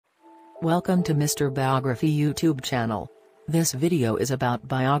Welcome to Mr. Biography YouTube channel. This video is about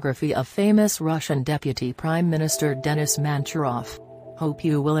biography of famous Russian Deputy Prime Minister Denis Manturov. Hope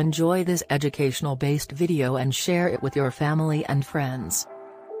you will enjoy this educational-based video and share it with your family and friends.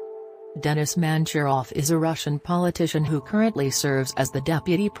 Denis Manturov is a Russian politician who currently serves as the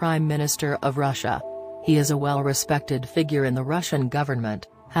Deputy Prime Minister of Russia. He is a well-respected figure in the Russian government,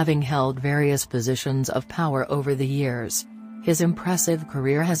 having held various positions of power over the years. His impressive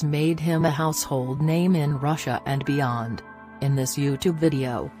career has made him a household name in Russia and beyond. In this YouTube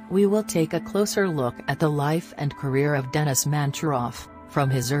video, we will take a closer look at the life and career of Denis Manturov,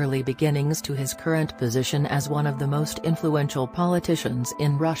 from his early beginnings to his current position as one of the most influential politicians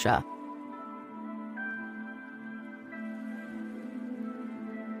in Russia.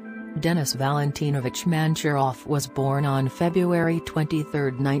 Denis Valentinovich Manturov was born on February 23,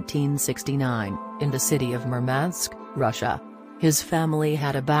 1969, in the city of Murmansk, Russia. His family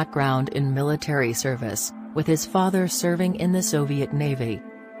had a background in military service, with his father serving in the Soviet Navy.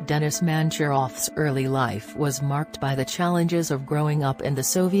 Denis Manturov's early life was marked by the challenges of growing up in the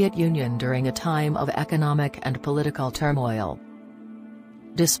Soviet Union during a time of economic and political turmoil.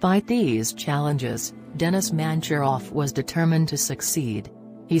 Despite these challenges, Denis Manturov was determined to succeed.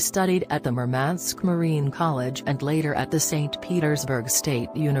 He studied at the Murmansk Marine College and later at the St. Petersburg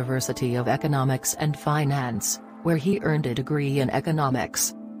State University of Economics and Finance, where he earned a degree in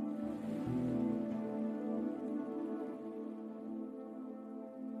economics.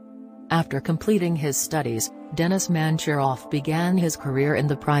 After completing his studies, Denis Manturov began his career in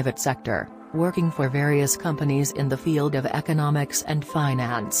the private sector, working for various companies in the field of economics and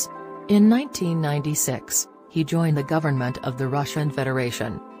finance. In 1996, he joined the government of the Russian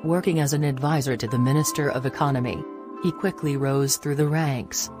Federation, working as an advisor to the Minister of Economy. He quickly rose through the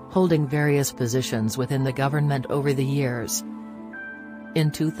ranks, holding various positions within the government over the years.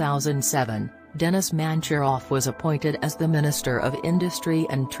 In 2007, Denis Manturov was appointed as the Minister of Industry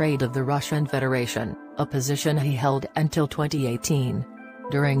and Trade of the Russian Federation, a position he held until 2018.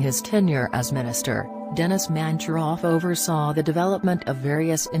 During his tenure as minister, Denis Manturov oversaw the development of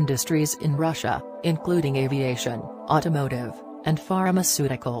various industries in Russia, including aviation, automotive, and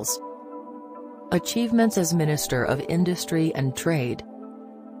pharmaceuticals. Achievements as Minister of Industry and Trade.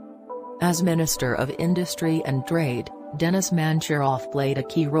 As Minister of Industry and Trade, Denis Manturov played a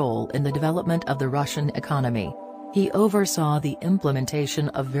key role in the development of the Russian economy. He oversaw the implementation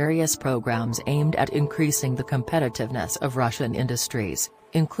of various programs aimed at increasing the competitiveness of Russian industries,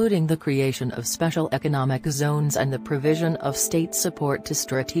 including the creation of special economic zones and the provision of state support to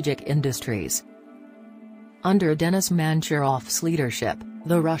strategic industries. Under Denis Manturov's leadership,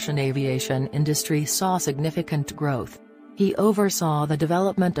 the Russian aviation industry saw significant growth. He oversaw the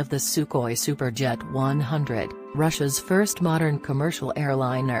development of the Sukhoi Superjet 100, Russia's first modern commercial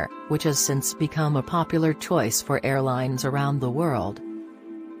airliner, which has since become a popular choice for airlines around the world.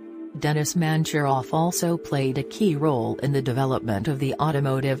 Denis Manturov also played a key role in the development of the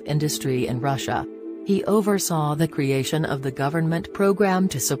automotive industry in Russia. He oversaw the creation of the government program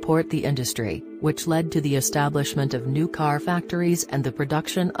to support the industry, which led to the establishment of new car factories and the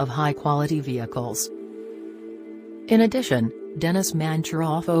production of high-quality vehicles. In addition, Denis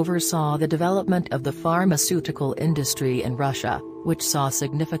Manturov oversaw the development of the pharmaceutical industry in Russia, which saw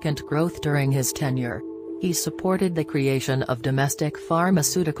significant growth during his tenure. He supported the creation of domestic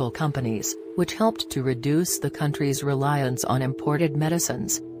pharmaceutical companies, which helped to reduce the country's reliance on imported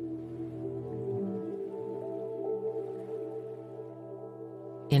medicines.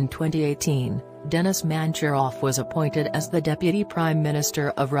 In 2018, Denis Manturov was appointed as the Deputy Prime Minister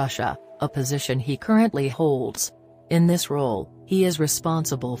of Russia, a position he currently holds. In this role, he is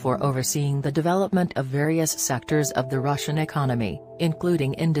responsible for overseeing the development of various sectors of the Russian economy,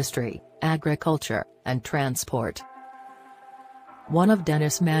 including industry, agriculture, and transport. One of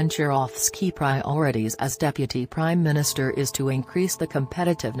Denis Manturov's key priorities as Deputy Prime Minister is to increase the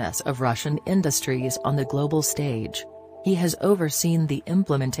competitiveness of Russian industries on the global stage. He has overseen the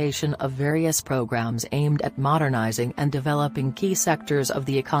implementation of various programs aimed at modernizing and developing key sectors of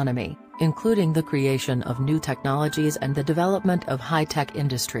the economy, including the creation of new technologies and the development of high-tech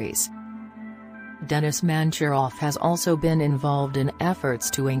industries. Denis Manturov has also been involved in efforts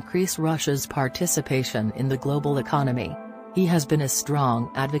to increase Russia's participation in the global economy. He has been a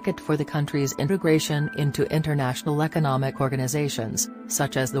strong advocate for the country's integration into international economic organizations,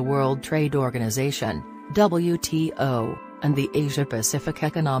 such as the World Trade Organization, WTO, and the Asia-Pacific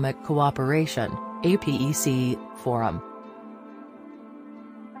Economic Cooperation, APEC, Forum.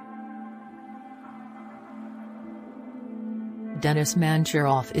 Denis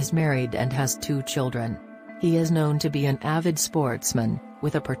Manturov is married and has 2 children. He is known to be an avid sportsman,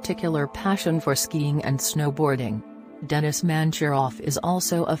 with a particular passion for skiing and snowboarding. Denis Manturov is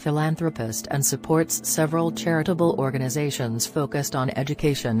also a philanthropist and supports several charitable organizations focused on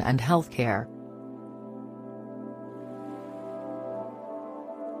education and healthcare.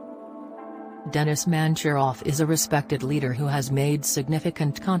 Denis Manturov is a respected leader who has made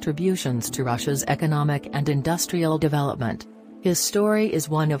significant contributions to Russia's economic and industrial development. His story is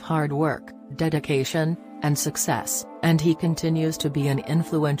one of hard work, dedication, and success, and he continues to be an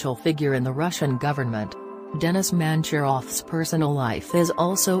influential figure in the Russian government. Denis Manturov's personal life is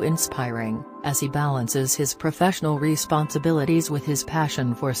also inspiring, as he balances his professional responsibilities with his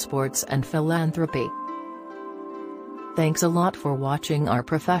passion for sports and philanthropy. Thanks a lot for watching our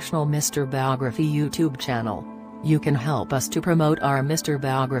professional Mr. Biography YouTube channel. You can help us to promote our Mr.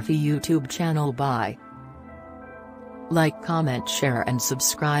 Biography YouTube channel by like, comment, share and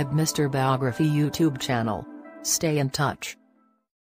subscribe Mr. Biography YouTube channel. Stay in touch.